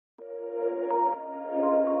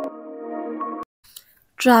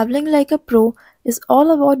Traveling like a pro is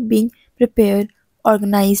all about being prepared,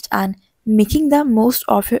 organized, and making the most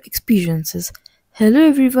of your experiences. Hello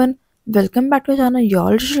everyone, welcome back to our channel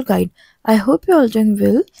Your Digital Guide. I hope you're all doing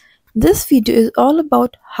well. This video is all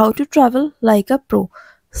about how to travel like a pro.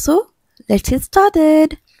 So let's get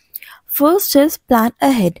started. First is plan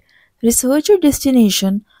ahead. Research your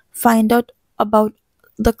destination, find out about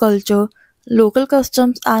the culture, local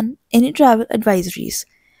customs, and any travel advisories.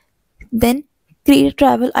 Then create a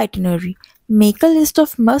travel itinerary. Make a list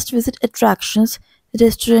of must visit attractions,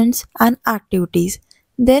 restaurants, and activities.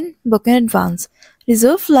 Then book in advance.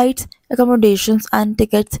 Reserve flights, accommodations, and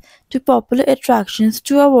tickets to popular attractions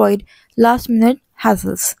to avoid last minute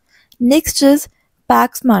hassles. Next is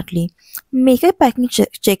pack smartly. Make a packing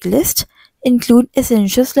checklist. Include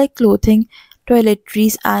essentials like clothing,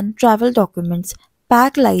 toiletries, and travel documents.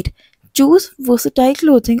 Pack light. Choose versatile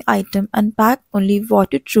clothing item and pack only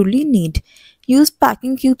what you truly need. Use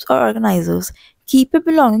packing cubes or organizers. Keep your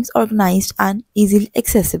belongings organized and easily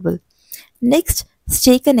accessible. Next,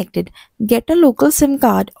 stay connected. Get a local SIM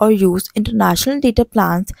card or use international data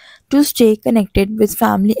plans to stay connected with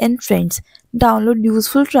family and friends. Download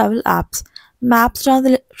useful travel apps. Maps,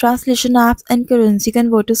 translation apps, and currency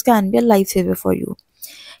converters can be a lifesaver for you.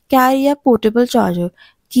 Carry a portable charger.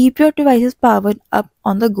 Keep your devices powered up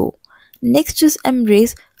on the go. Next is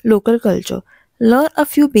embrace local culture. Learn a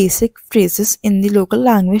few basic phrases in the local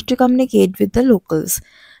language to communicate with the locals.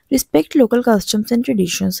 Respect local customs and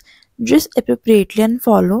traditions. Dress appropriately and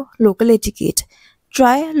follow local etiquette.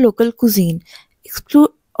 Try local cuisine. Explore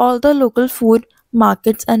all the local food,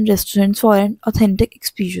 markets, and restaurants for an authentic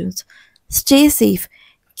experience. Stay safe.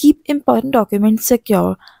 Keep important documents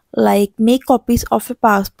secure, like make copies of your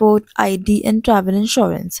passport, ID, and travel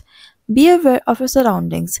insurance. Be aware of your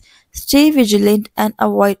surroundings. Stay vigilant and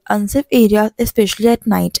avoid unsafe areas, especially at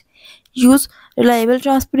night. Use reliable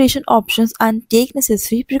transportation options and take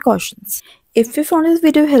necessary precautions. If you found this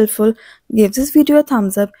video helpful, give this video a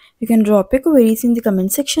thumbs up. You can drop your queries in the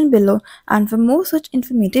comment section below, and for more such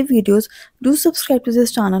informative videos, do subscribe to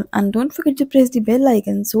this channel and don't forget to press the bell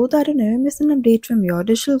icon so that you never miss an update from Your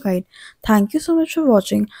Digital Guide. Thank you so much for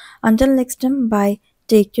watching. Until next time, bye,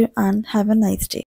 take care and have a nice day.